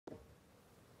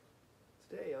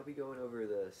I'll be going over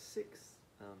the sixth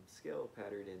scale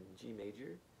pattern in G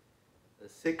major. The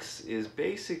sixth is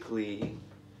basically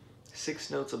 6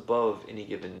 notes above any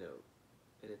given note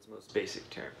in its most basic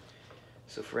term.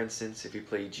 So for instance, if you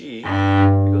play G, we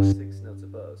go 6 notes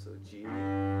above. So G,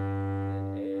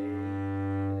 and then A,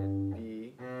 and then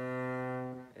B,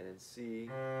 and then C,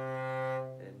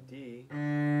 and D,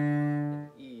 and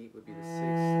E would be the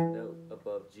 6th note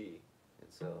above G.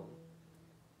 And so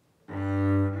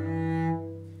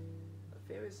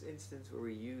a famous instance where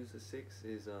we use the 6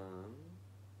 is in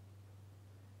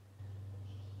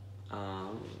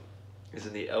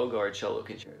the Elgar cello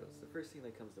concerto. It's the first thing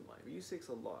that comes to mind. We use 6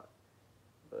 a lot,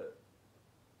 but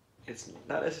it's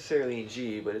not necessarily in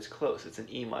G, but it's close. It's an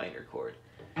E minor chord.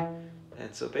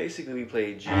 And so basically we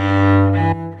play G. So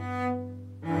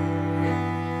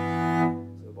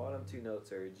the bottom 2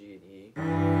 notes are G and E.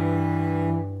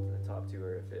 And the top 2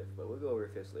 are a fifth, but we'll go over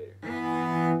fifths later.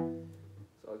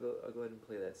 So I'll go ahead and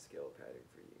play that scale pattern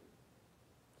for you.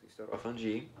 So you start off on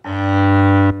G.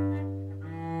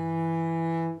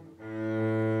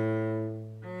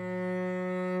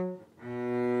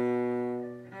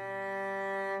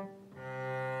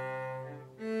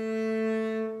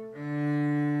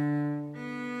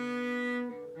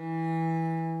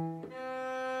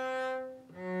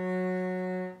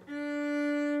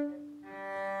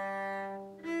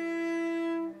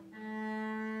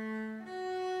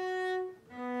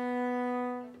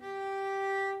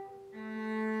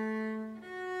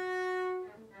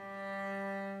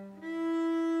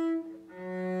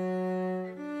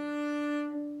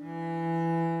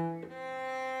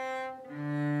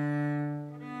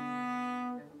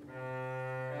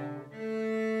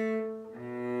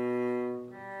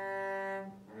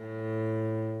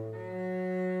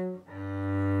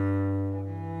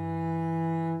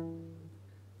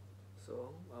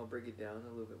 Break it down a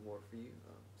little bit more for you.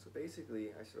 So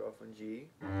basically, I start off on G,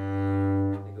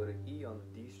 and then go to E on the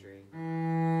D string,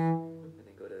 and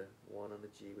then go to 1 on the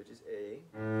G, which is A,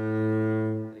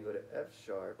 and then go to F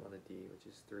sharp on the D, which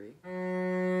is 3,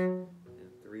 and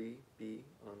 3 B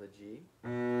on the G,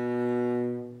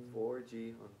 4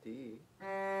 G on D,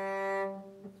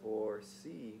 4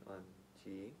 C on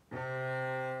G,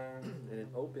 and then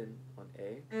open on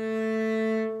A,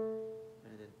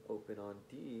 and then open on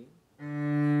D, 1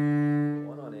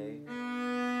 on A,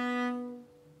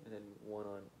 and then 1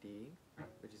 on D,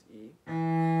 which is E, 2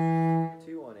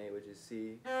 on A, which is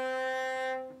C,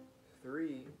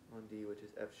 3 on D, which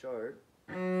is F sharp,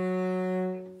 4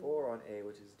 on A,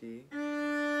 which is D.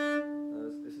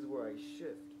 This is where I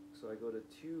shift, so I go to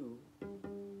 2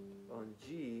 on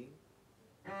G,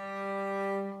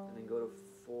 and then go to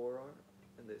 4 on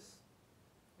this,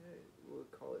 we'll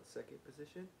call it second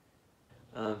position,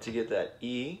 to get that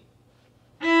E.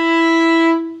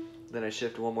 Then I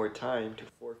shift one more time to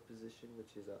 4th position,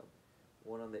 which is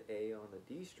 1 on the A on the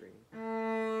D string.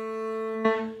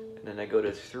 And then I go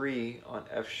to 3 on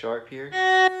F sharp here.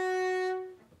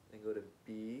 Then go to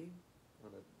B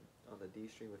on the D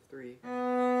string with 3.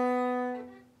 And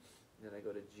then I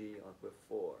go to G with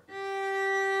 4.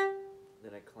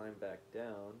 Then I climb back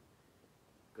down,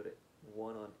 go to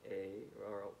 1 on A,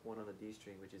 or 1 on the D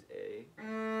string, which is A,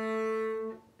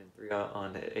 and 3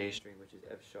 on the A string, which is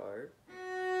F sharp.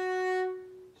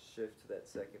 Shift to that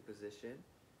second position,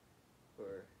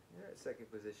 or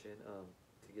second position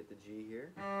to get the G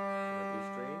here on the D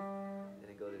string, and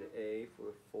then go to the A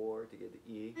for 4 to get the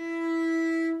E.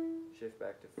 Shift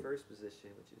back to first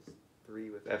position, which is 3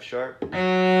 with F sharp, 4,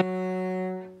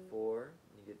 and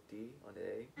you get D on the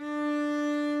A,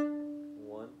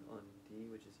 1 on D,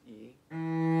 which is E,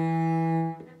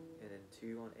 and then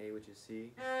 2 on A, which is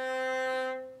C,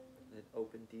 and then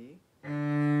open D,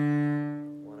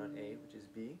 1 on A, which is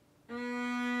B, and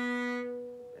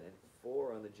then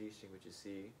 4 on the G string, which is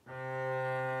C,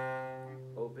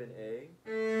 open A,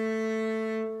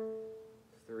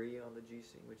 3 on the G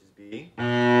string, which is B,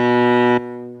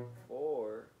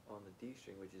 4 on the D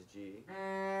string, which is G,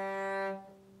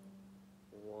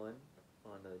 1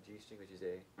 on the G string, which is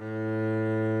A,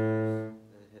 and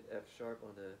then hit F sharp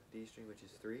on the D string, which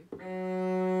is 3,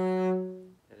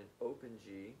 and then open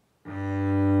G,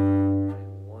 and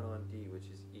 1 on D, which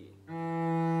is E.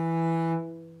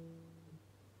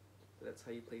 So that's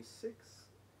how you play 6.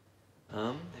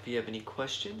 If you have any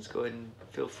questions, go ahead and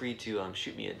feel free to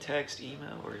shoot me a text,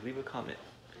 email, or leave a comment.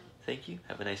 Thank you.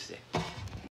 Have a nice day.